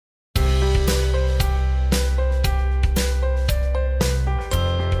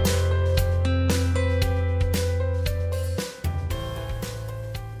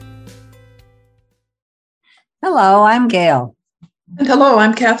Hello, I'm Gail. And hello,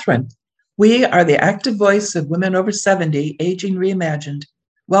 I'm Catherine. We are the active voice of women over 70, Aging Reimagined.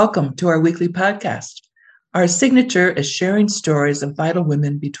 Welcome to our weekly podcast. Our signature is sharing stories of vital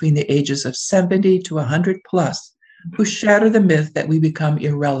women between the ages of 70 to 100 plus who shatter the myth that we become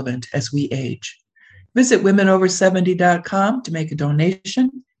irrelevant as we age. Visit womenover70.com to make a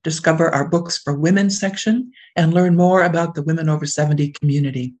donation, discover our Books for Women section, and learn more about the Women Over 70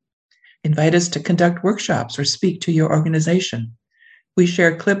 community. Invite us to conduct workshops or speak to your organization. We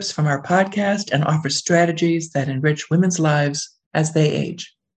share clips from our podcast and offer strategies that enrich women's lives as they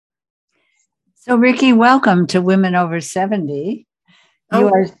age. So, Ricky, welcome to Women Over 70.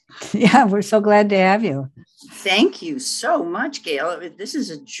 We're so glad to have you. Thank you so much, Gail. This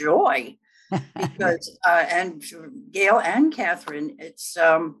is a joy because, and Gail and Catherine,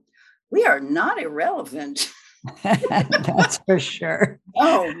 we are not irrelevant. That's for sure.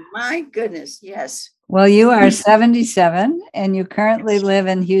 Oh, my goodness. Yes. Well, you are 77 and you currently live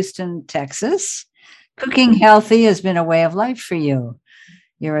in Houston, Texas. Cooking healthy has been a way of life for you.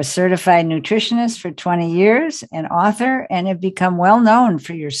 You're a certified nutritionist for 20 years, an author, and have become well known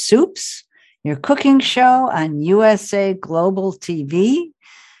for your soups, your cooking show on USA Global TV,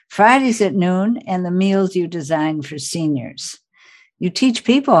 Fridays at noon, and the meals you design for seniors. You teach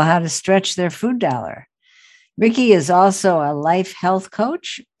people how to stretch their food dollar. Ricky is also a life health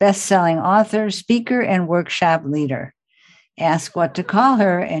coach, best-selling author, speaker, and workshop leader. Ask what to call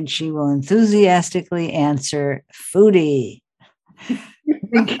her, and she will enthusiastically answer foodie.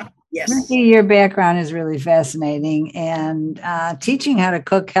 Yes. Ricky, your background is really fascinating, and teaching how to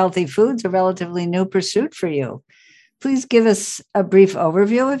cook healthy foods is a relatively new pursuit for you. Please give us a brief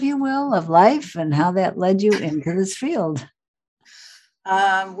overview, if you will, of life and how that led you into this field.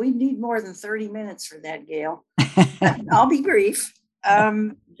 We need more than 30 minutes for that, Gail. I'll be brief.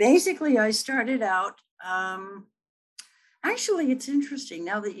 Basically, I started out, actually, it's interesting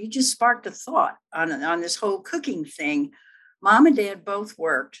now that you just sparked a thought on this whole cooking thing. Mom and Dad both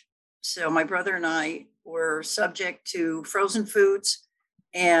worked. So my brother and I were subject to frozen foods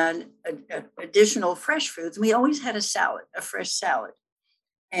and additional fresh foods. We always had a fresh salad.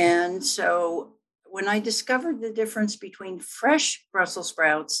 And so when I discovered the difference between fresh Brussels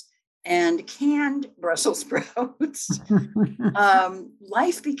sprouts and canned Brussels sprouts,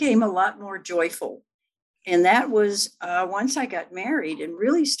 life became a lot more joyful. And that was once I got married and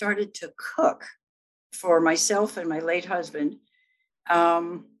really started to cook for myself and my late husband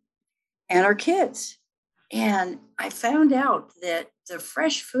and our kids. And I found out that the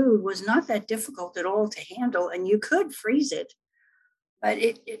fresh food was not that difficult at all to handle, and you could freeze it. But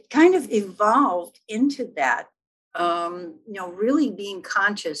it kind of evolved into that, really being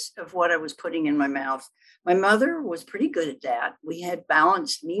conscious of what I was putting in my mouth. My mother was pretty good at that. We had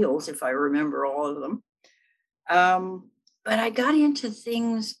balanced meals, if I remember all of them. But I got into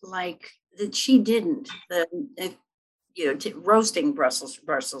things like that she didn't. Roasting Brussels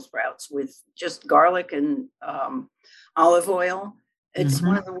sprouts with just garlic and olive oil. It's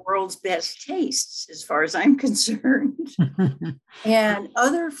one of the world's best tastes, as far as I'm concerned. And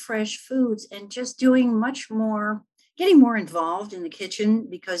other fresh foods, and just doing getting more involved in the kitchen,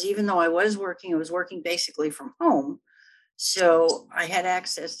 because even though I was working basically from home. So I had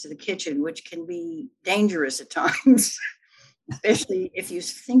access to the kitchen, which can be dangerous at times, especially if you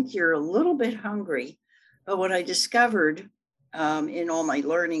think you're a little bit hungry. But what I discovered in all my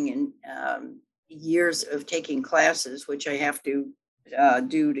learning and years of taking classes, which I have to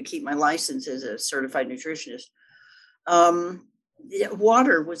do to keep my license as a certified nutritionist,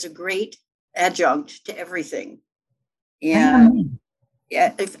 water was a great adjunct to everything. And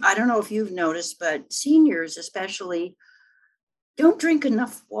I don't know if you've noticed, but seniors especially don't drink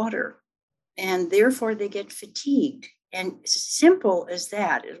enough water, and therefore they get fatigued. And simple as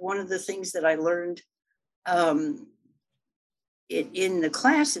that is one of the things that I learned in the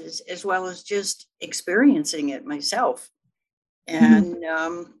classes, as well as just experiencing it myself. And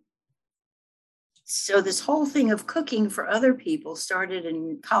so this whole thing of cooking for other people started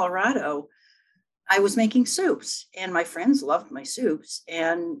in Colorado. I was making soups, and my friends loved my soups.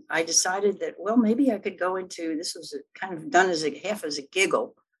 And I decided that, well, maybe I could go into, this was kind of done as a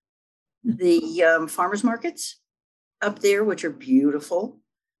giggle, the farmers markets up there, which are beautiful.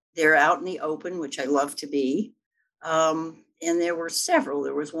 They're out in the open, which I love to be. And there were several.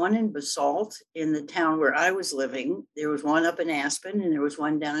 There was one in Basalt in the town where I was living. There was one up in Aspen, and there was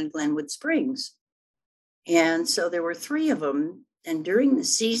one down in Glenwood Springs. And so there were three of them. And during the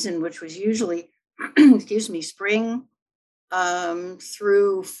season, which was usually, spring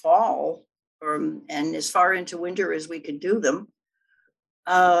through fall, and as far into winter as we could do them,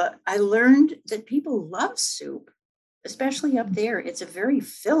 I learned that people love soup, especially up there. It's a very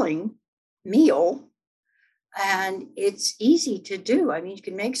filling meal and it's easy to do. I mean, you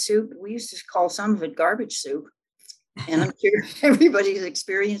can make soup. We used to call some of it garbage soup. And I'm sure everybody's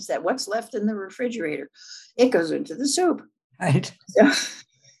experienced that. What's left in the refrigerator? It goes into the soup. Right. So,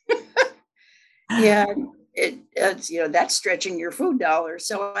 yeah, it's, that's stretching your food dollars.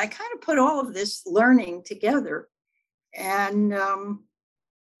 So I kind of put all of this learning together. And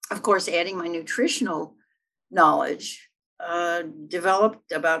of course, adding my nutritional knowledge,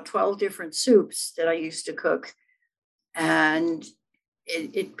 developed about 12 different soups that I used to cook. And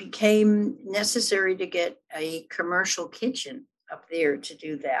it became necessary to get a commercial kitchen up there to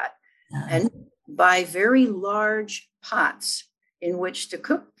do that and buy very large pots in which to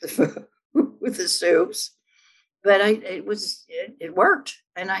cook the with the soups. But it worked.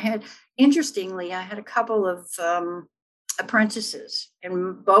 And interestingly, I had a couple of apprentices,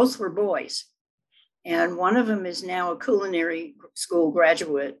 and both were boys. And one of them is now a culinary school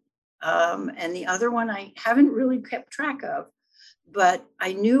graduate. And the other one I haven't really kept track of. But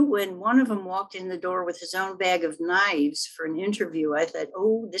I knew when one of them walked in the door with his own bag of knives for an interview, I thought,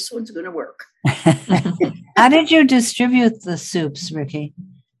 oh, this one's going to work. How did you distribute the soups, Ricky?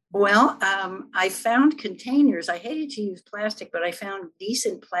 Well, I found containers. I hated to use plastic, but I found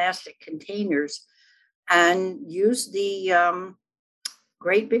decent plastic containers and used the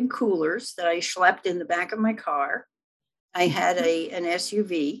great big coolers that I schlepped in the back of my car. I had an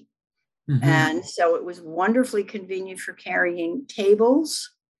SUV. Mm-hmm. And so it was wonderfully convenient for carrying tables,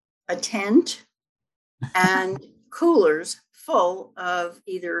 a tent, and coolers full of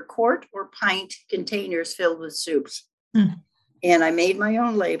either quart or pint containers filled with soups. Mm. And I made my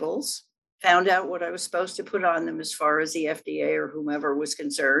own labels, found out what I was supposed to put on them as far as the FDA or whomever was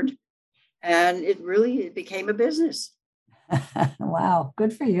concerned. And it became a business. Wow.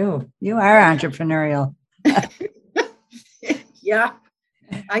 Good for you. You are entrepreneurial. Yeah.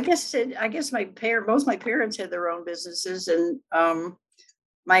 I guess most of my parents had their own businesses, and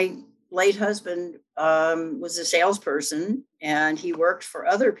my late husband was a salesperson, and he worked for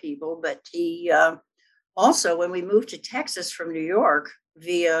other people. But he also, when we moved to Texas from New York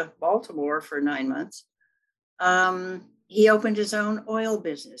via Baltimore for 9 months, he opened his own oil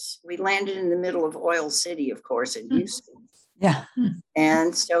business. We landed in the middle of Oil City, of course, in Houston. Yeah,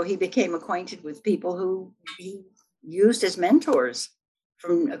 and so he became acquainted with people who he used as mentors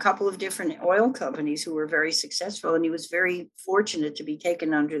from a couple of different oil companies who were very successful. And he was very fortunate to be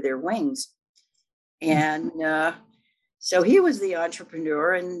taken under their wings. And so he was the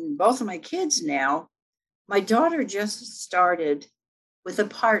entrepreneur. And both of my kids now, my daughter just started with a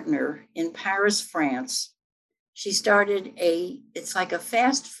partner in Paris, France. She started it's like a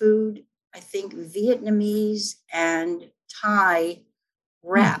fast food, I think Vietnamese and Thai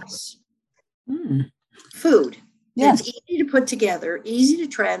wraps. Food. Yes. It's easy to put together, easy to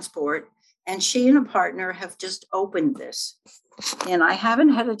transport. And she and a partner have just opened this. And I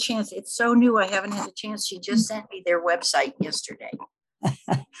haven't had a chance. It's so new. I haven't had a chance. She just sent me their website yesterday.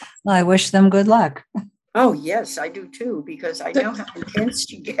 Well, I wish them good luck. Oh, yes, I do too, because I know how intense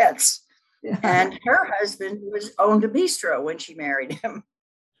she gets. Yeah. And her husband owned a bistro when she married him.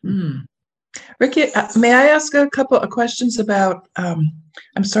 Ricky, may I ask a couple of questions about,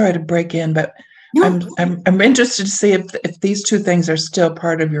 I'm sorry to break in, but no, I'm interested to see if these two things are still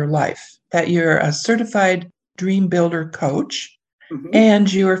part of your life, that you're a certified dream builder coach, mm-hmm.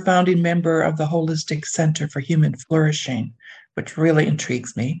 and you're a founding member of the Holistic Center for Human Flourishing, which really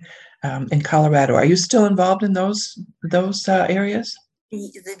intrigues me, in Colorado. Are you still involved in those areas?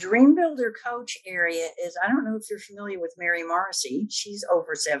 The Dream Builder Coach area is, I don't know if you're familiar with Mary Morrissey. She's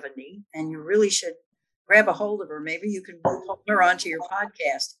over 70, and you really should grab a hold of her. Maybe you can pull her onto your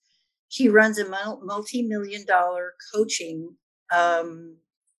podcast. She runs a multi-million-dollar coaching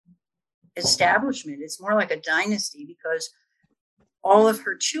establishment. It's more like a dynasty because all of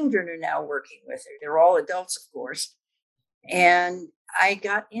her children are now working with her. They're all adults, of course. And I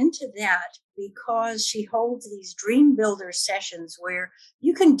got into that because she holds these dream builder sessions where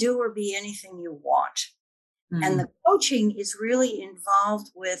you can do or be anything you want. Mm-hmm. And the coaching is really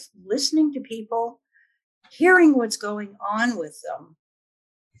involved with listening to people, hearing what's going on with them,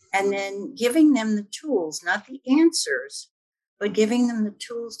 and then giving them the tools, not the answers, but giving them the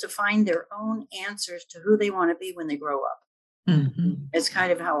tools to find their own answers to who they want to be when they grow up. Mm-hmm. It's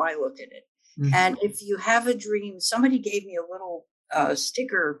kind of how I look at it. Mm-hmm. And if you have a dream, somebody gave me a little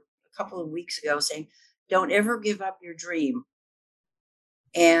sticker a couple of weeks ago saying, don't ever give up your dream.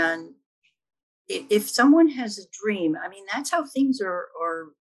 And if someone has a dream, I mean, that's how things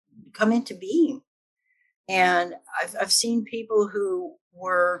are come into being. And I've seen people who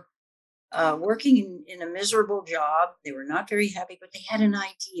were working in a miserable job. They were not very happy, but they had an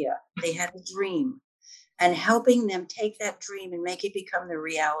idea. They had a dream, and helping them take that dream and make it become their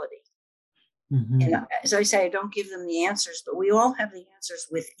reality. Mhm. And as I say, I don't give them the answers, but we all have the answers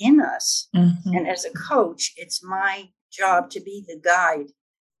within us. Mhm. And as a coach, it's my job to be the guide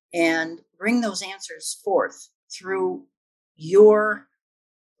and bring those answers forth through your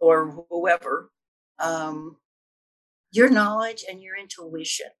or whoever, your knowledge and your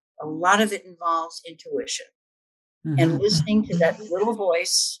intuition. A lot of it involves intuition and Mhm. listening to that little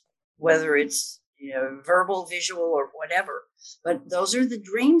voice, whether it's verbal, visual, or whatever. But those are the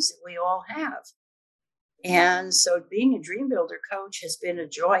dreams that we all have. And so being a dream builder coach has been a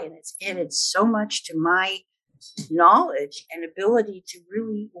joy, and it's added so much to my knowledge and ability to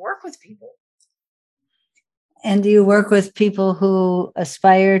really work with people. And do you work with people who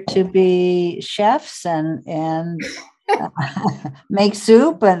aspire to be chefs and make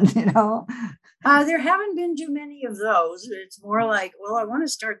soup and There haven't been too many of those. It's more like, well, I want to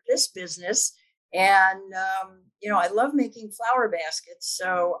start this business, and I love making flower baskets,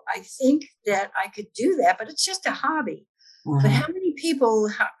 so I think that I could do that, but it's just a hobby. But how many people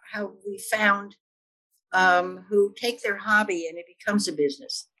have we found who take their hobby and it becomes a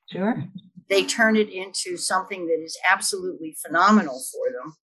business? Sure. They turn it into something that is absolutely phenomenal for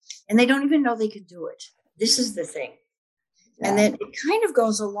them, and they don't even know they could do it. This is the thing. Yeah. And then it kind of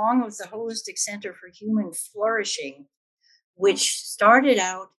goes along with the Holistic Center for Human Flourishing, which started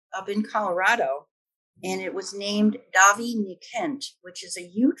out up in Colorado, and it was named Davi Nikent, which is a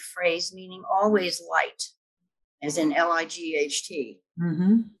Ute phrase meaning always light, as in Light.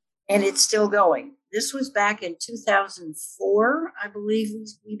 Mm-hmm. And it's still going. This was back in 2004, I believe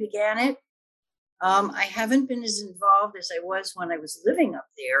we began it. I haven't been as involved as I was when I was living up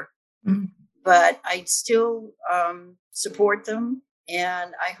there, but I still support them,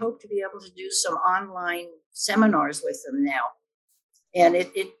 and I hope to be able to do some online seminars with them now. And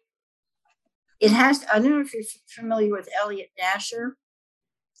it has, I don't know if you're familiar with Elliot Dasher,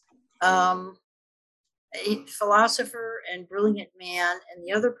 a philosopher and brilliant man, and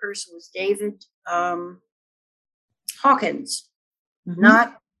the other person was David Hawkins,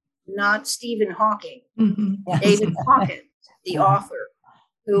 not Stephen Hawking. Mm-hmm. Yes. David Hawkins, the author,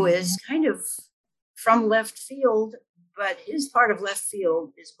 who is kind of from left field, but his part of left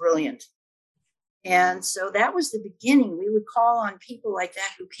field is brilliant. And so that was the beginning. We would call on people like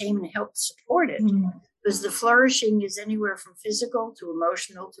that who came and helped support it, because the flourishing is anywhere from physical to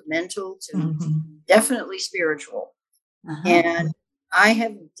emotional to mental to definitely spiritual. And I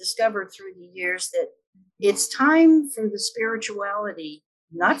have discovered through the years that it's time for the spirituality,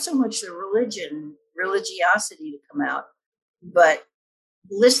 not so much the religiosity to come out, but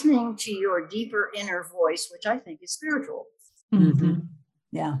listening to your deeper inner voice, which I think is spiritual. Mm-hmm.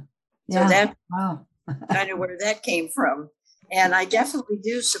 Yeah. So that's kind of where that came from. And I definitely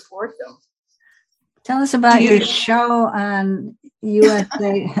do support them. Tell us about your show on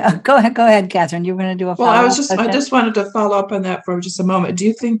USA. Go ahead, Catherine. You were going to do a follow-up. Well, I just wanted to follow up on that for just a moment. Do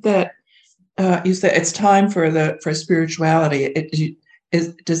you think that you said it's time for spirituality? Do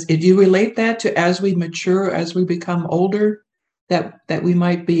you relate that to as we mature, as we become older, that we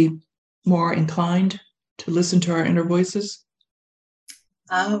might be more inclined to listen to our inner voices?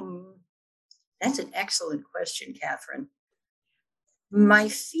 That's an excellent question, Catherine. My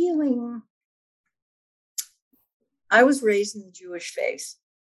feeling, I was raised in the Jewish faith,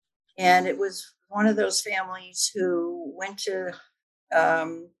 and it was one of those families who went to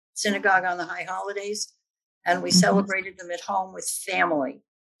synagogue on the high holidays, and we celebrated them at home with family.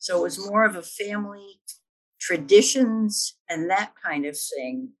 So it was more of a family traditions and that kind of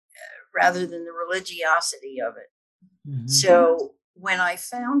thing, rather than the religiosity of it. Mm-hmm. So when I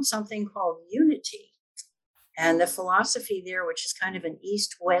found something called unity and the philosophy there, which is kind of an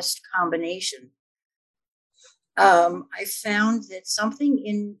East-West combination, I found that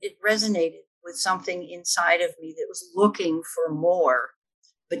it resonated with something inside of me that was looking for more,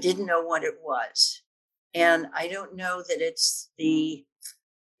 but didn't know what it was. And I don't know that it's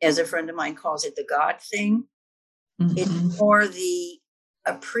as a friend of mine calls it, the God thing. Mm-hmm. It's more the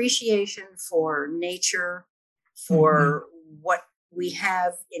appreciation for nature, for what we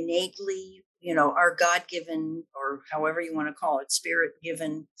have innately, our God-given, or however you want to call it,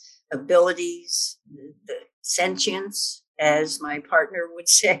 spirit-given abilities, the sentience, as my partner would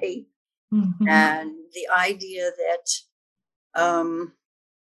say, and the idea that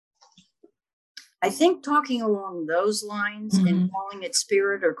I think talking along those lines and calling it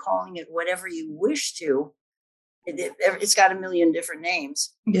spirit or calling it whatever you wish to, it's got a million different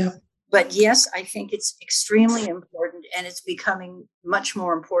names. Yeah. But yes, I think it's extremely important, and it's becoming much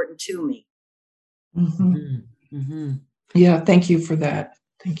more important to me. Yeah, thank you for that.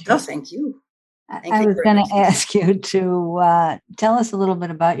 Thank you. Oh, thank you. I was going to ask you to tell us a little bit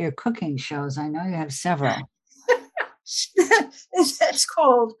about your cooking shows. I know you have several. That's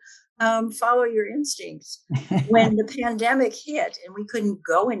called Follow Your Instincts. When the pandemic hit and we couldn't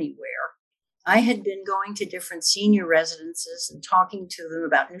go anywhere, I had been going to different senior residences and talking to them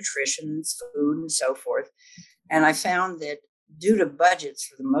about nutrition, food, and so forth. And I found that due to budgets,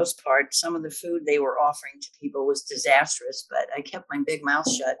 for the most part, some of the food they were offering to people was disastrous, but I kept my big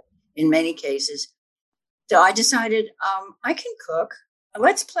mouth shut in many cases. So I decided I can cook.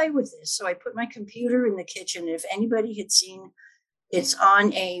 Let's play with this. So I put my computer in the kitchen. If anybody had seen, it's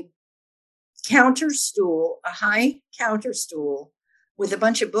on a counter stool, a high counter stool with a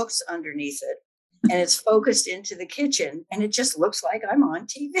bunch of books underneath it. And it's focused into the kitchen, and it just looks like I'm on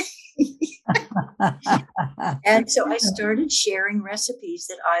TV. And so I started sharing recipes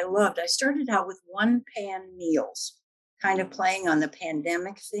that I loved. I started out with one pan meals, kind of playing on the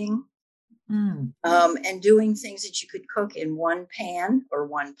pandemic thing. And doing things that you could cook in one pan or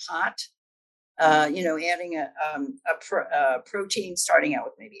one pot. Adding a protein, starting out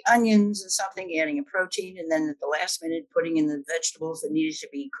with maybe onions and something, adding a protein, and then at the last minute putting in the vegetables that needed to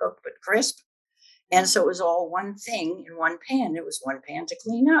be cooked but crisp. And so it was all one thing in one pan. It was one pan to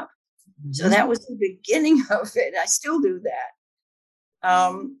clean up. So that was the beginning of it. I still do that.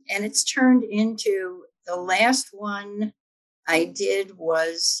 And it's turned into, the last one I did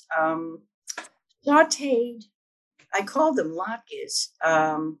was sauteed, I call them latkes,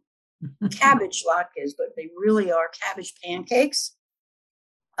 cabbage latkes, but they really are cabbage pancakes.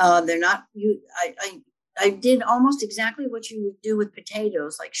 They're not, I did almost exactly what you would do with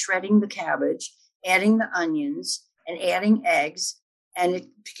potatoes, like shredding the cabbage, adding the onions, and adding eggs, and it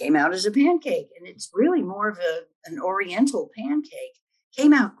came out as a pancake. And it's really more of an oriental pancake.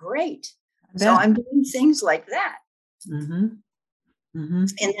 Came out great. So I'm doing things like that. And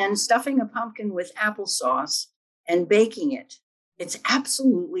then stuffing a pumpkin with applesauce and baking it. It's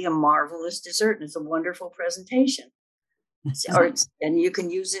absolutely a marvelous dessert, and it's a wonderful presentation. And you can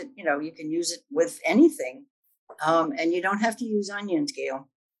use it, you can use it with anything. And you don't have to use onions, Gail.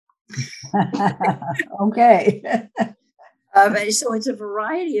 Okay. So it's a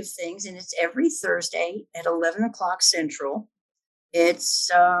variety of things, and it's every Thursday at 11 o'clock Central. It's,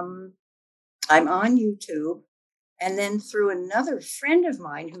 I'm on YouTube. And then through another friend of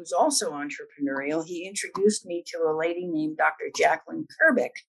mine who's also entrepreneurial, he introduced me to a lady named Dr. Jacqueline Kerbick,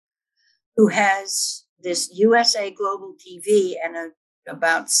 who has this USA Global TV and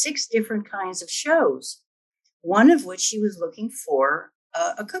about 6 different kinds of shows, one of which she was looking for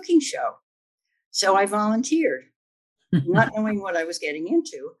a cooking show. So I volunteered, not knowing what I was getting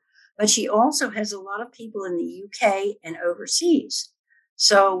into. But she also has a lot of people in the UK and overseas.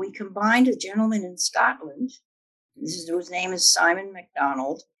 So we combined a gentleman in Scotland, whose name is Simon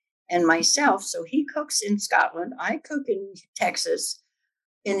McDonald, and myself. So he cooks in Scotland. I cook in Texas,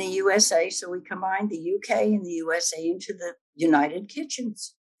 in the USA. So we combined the UK and the USA into the United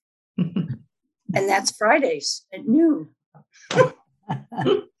Kitchens. And that's Fridays at noon.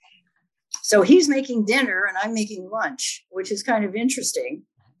 So he's making dinner and I'm making lunch, which is kind of interesting.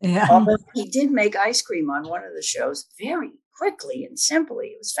 Yeah. Although he did make ice cream on one of the shows very quickly and simply.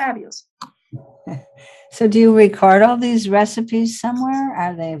 It was fabulous. So do you record all these recipes somewhere?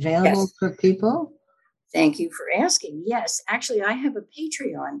 Are they available for people? Thank you for asking. Yes, actually, I have a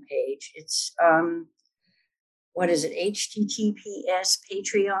Patreon page. It's, HTTPS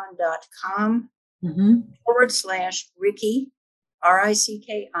patreon.com /Ricki,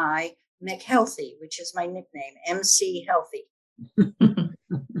 RICKI, McHealthy, which is my nickname, MC Healthy.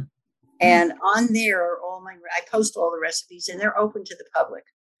 And on there are I post all the recipes, and they're open to the public.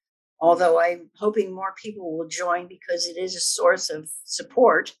 Although I'm hoping more people will join because it is a source of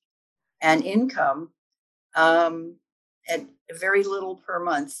support and income at very little per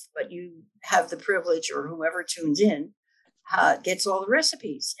month. But you have the privilege, or whoever tunes in gets all the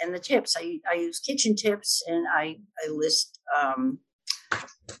recipes and the tips. I use kitchen tips, and I list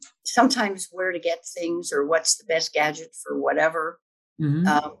sometimes where to get things or what's the best gadget for whatever,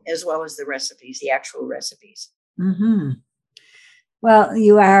 as well as the recipes, the actual recipes. Well,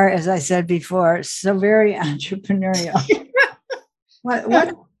 you are, as I said before, so very entrepreneurial.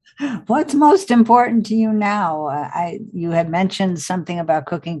 What's most important to you now? You had mentioned something about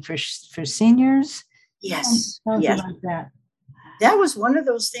cooking for seniors. Yes. Tell us about that. That was one of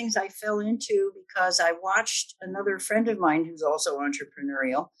those things I fell into because I watched another friend of mine who's also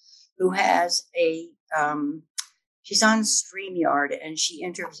entrepreneurial, who has a She's on StreamYard and she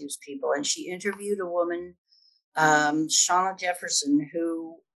interviews people. And she interviewed a woman, Shauna Jefferson,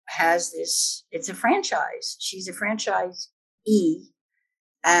 who has this, it's a franchise. She's a franchisee,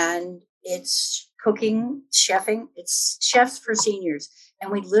 and it's cooking, chefing, it's Chefs for Seniors.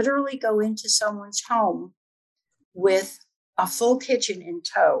 And we literally go into someone's home with a full kitchen in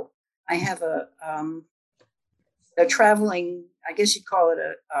tow. I have a traveling, I guess you'd call it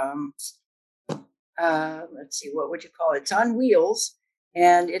let's see, what would you call it? It's on wheels,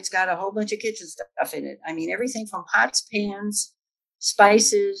 and it's got a whole bunch of kitchen stuff in it. I mean, everything from pots, pans,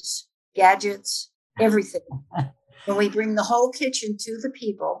 spices, gadgets, everything. And we bring the whole kitchen to the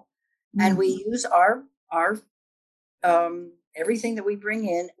people, and we use our everything that we bring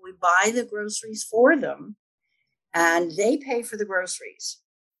in. We buy the groceries for them, and they pay for the groceries.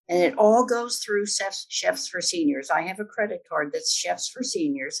 And it all goes through Chefs for Seniors. I have a credit card that's Chefs for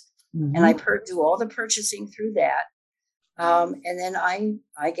Seniors, and I do all the purchasing through that. And then I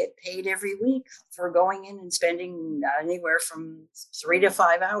get paid every week for going in and spending anywhere from 3 to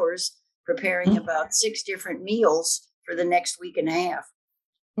 5 hours preparing about 6 different meals for the next week and a half.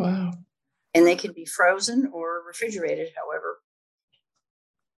 Wow. And they can be frozen or refrigerated, however.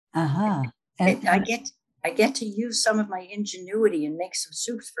 And I get to use some of my ingenuity and make some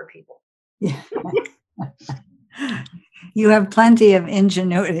soups for people. Yeah. You have plenty of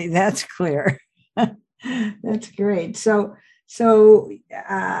ingenuity. That's clear. That's great. So there's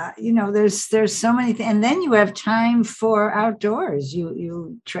so many things, and then you have time for outdoors.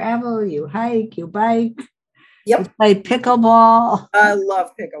 You travel, you hike, you bike. Yep. You play pickleball. I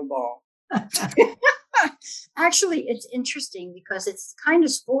love pickleball. Actually, it's interesting because it's the kind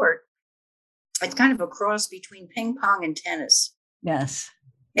of sport. It's kind of a cross between ping pong and tennis. Yes.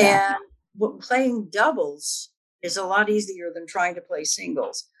 Yeah. And playing doubles is a lot easier than trying to play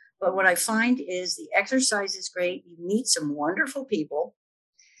singles. But what I find is the exercise is great. You meet some wonderful people.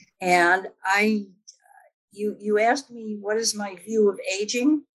 And you asked me, what is my view of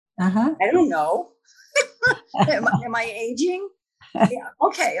aging? I don't know. Am I aging? Yeah.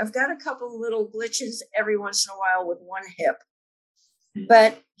 Okay. I've got a couple little glitches every once in a while with one hip.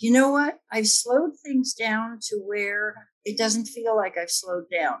 But you know what? I've slowed things down to where it doesn't feel like I've slowed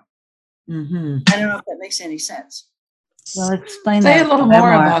down. I don't know if that makes any sense. Well, explain Say that a little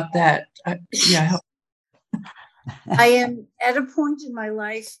more about that. Yeah. I am at a point in my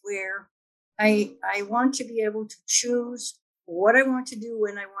life where I want to be able to choose what I want to do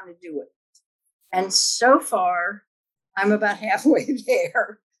when I want to do it. And so far, I'm about halfway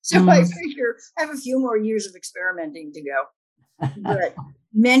there. So I figure I have a few more years of experimenting to go. But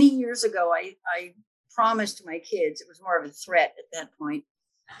many years ago, I promised my kids, it was more of a threat at that point,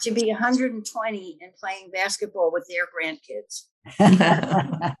 to be 120 and playing basketball with their grandkids.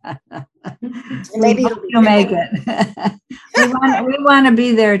 Maybe you'll make it. we want to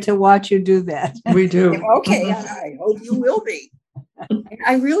be there to watch you do that. We do. Okay, I hope you will be.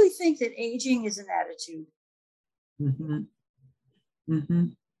 I really think that aging is an attitude.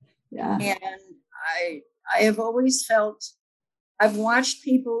 Yeah. And I have always felt, I've watched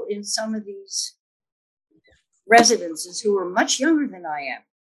people in some of these residences who are much younger than I am,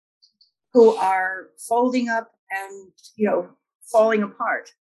 who are folding up and, falling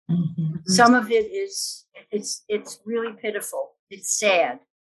apart. Some of it is, it's really pitiful. It's sad.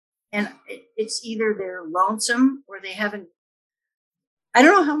 And it's either they're lonesome or they haven't, I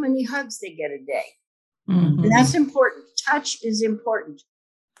don't know how many hugs they get a day. And that's important. Touch is important.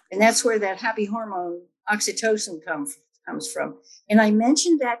 And that's where that happy hormone oxytocin comes from. And I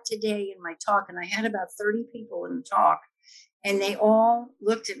mentioned that today in my talk, and I had about 30 people in the talk, and they all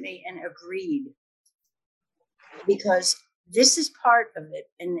looked at me and agreed, because this is part of it.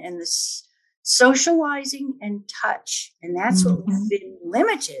 And this socializing and touch. And that's what we've been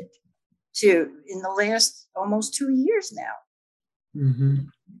limited to in the last almost 2 years now.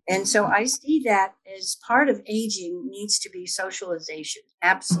 And so I see that as part of aging needs to be socialization.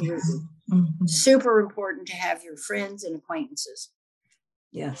 Absolutely. Super important to have your friends and acquaintances.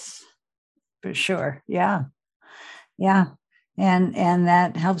 Yes, for sure. Yeah. Yeah. And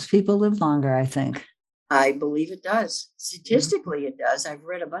that helps people live longer, I think. I believe it does. Statistically, it does. I've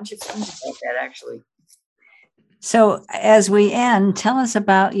read a bunch of things about that, actually. So as we end, tell us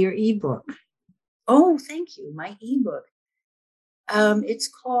about your ebook. Oh, thank you. My ebook. It's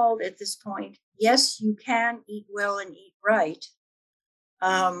called, at this point, Yes, You Can Eat Well and Eat Right.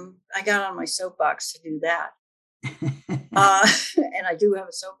 I got on my soapbox to do that. And I do have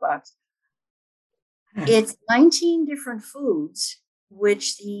a soapbox. It's 19 different foods,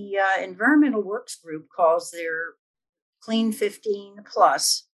 which the Environmental Works Group calls their Clean 15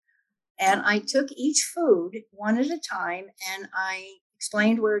 Plus. And I took each food one at a time, and I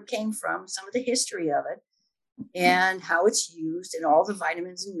explained where it came from, some of the history of it, and how it's used, and all the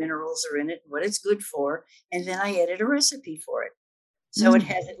vitamins and minerals are in it, what it's good for. And then I added a recipe for it. So it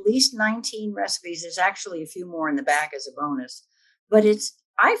has at least 19 recipes. There's actually a few more in the back as a bonus. But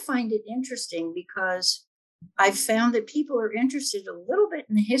I find it interesting because I've found that people are interested a little bit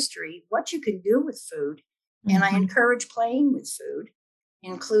in the history, what you can do with food. And I encourage playing with food,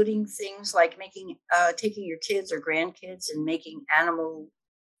 including things like taking your kids or grandkids and making animal,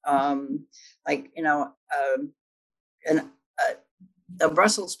 like, a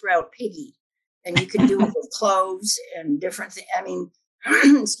Brussels sprout piggy. And you can do it with cloves and different things. I mean,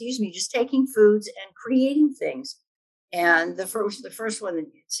 excuse me, just taking foods and creating things. And the first one,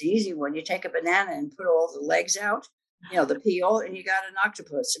 it's the easy one. You take a banana and put all the legs out, the peel, and you got an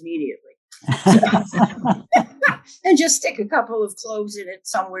octopus immediately. And just stick a couple of cloves in it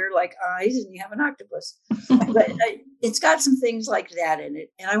somewhere like eyes, and you have an octopus. But it's got some things like that in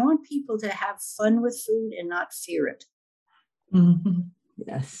it. And I want people to have fun with food and not fear it. Mm-hmm.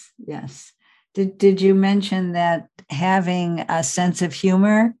 Yes, yes. Did you mention that having a sense of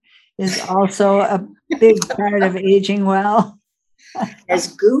humor is also a big part of aging well? As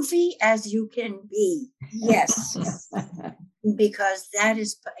goofy as you can be. Yes. Because that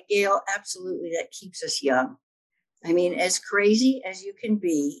is, Gail, absolutely, that keeps us young. I mean, as crazy as you can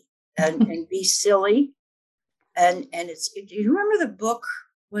be and be silly. And do you remember the book?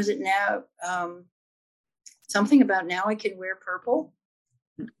 Was it now something about Now I Can Wear Purple?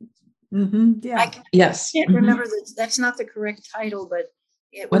 Mm-hmm. Yeah. Yes. I can't remember that's not the correct title, but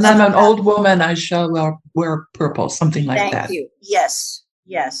when I'm an old woman, I shall wear purple, something like that. Thank you. Yes.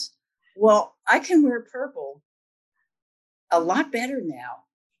 Yes. Well, I can wear purple a lot better now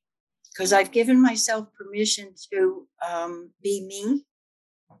because I've given myself permission to be me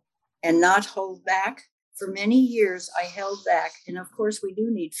and not hold back. For many years, I held back. And of course, we do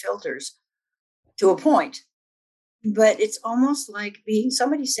need filters to a point. But it's almost like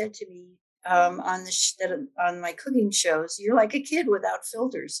somebody said to me on my cooking shows, you're like a kid without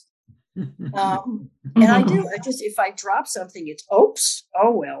filters. And I do. If I drop something, it's oops.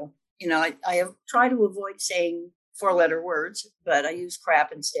 Oh, well, I have tried to avoid saying 4-letter words, but I use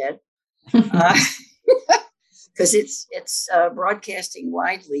crap instead because it's broadcasting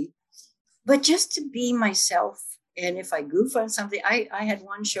widely. But just to be myself. And if I goof on something, I had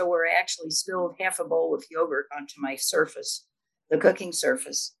one show where I actually spilled half a bowl of yogurt onto my surface, the cooking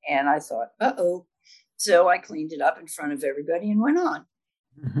surface. And I thought, uh-oh. So I cleaned it up in front of everybody and went on.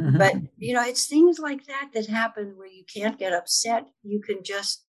 But, it's things like that happen where you can't get upset. You can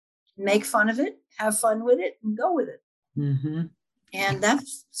just make fun of it, have fun with it, and go with it. Mm-hmm. And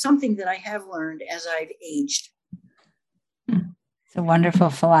that's something that I have learned as I've aged. It's a wonderful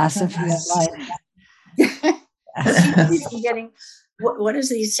philosophy of life. Getting what is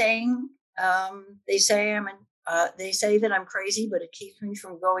he saying? They say that I'm crazy, but it keeps me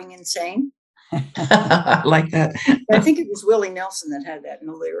from going insane. Like that. I think it was Willie Nelson that had that in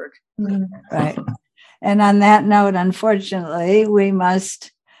the lyric. Right. And on that note, unfortunately, we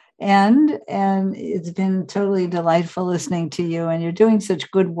must end. And it's been totally delightful listening to you. And you're doing such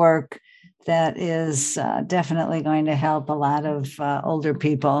good work that is definitely going to help a lot of older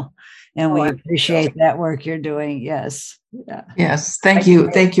people. And we appreciate that work you're doing. Yes. Yeah. Yes. Thank you.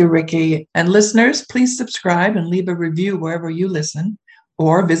 Thank you, Ricky. And listeners, please subscribe and leave a review wherever you listen,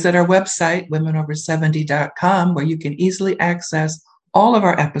 or visit our website, womenover70.com, where you can easily access all of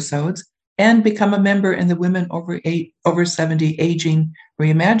our episodes and become a member in the Women Over 70 Aging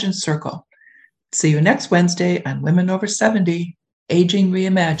Reimagined Circle. See you next Wednesday on Women Over 70 Aging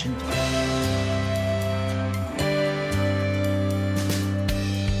Reimagined.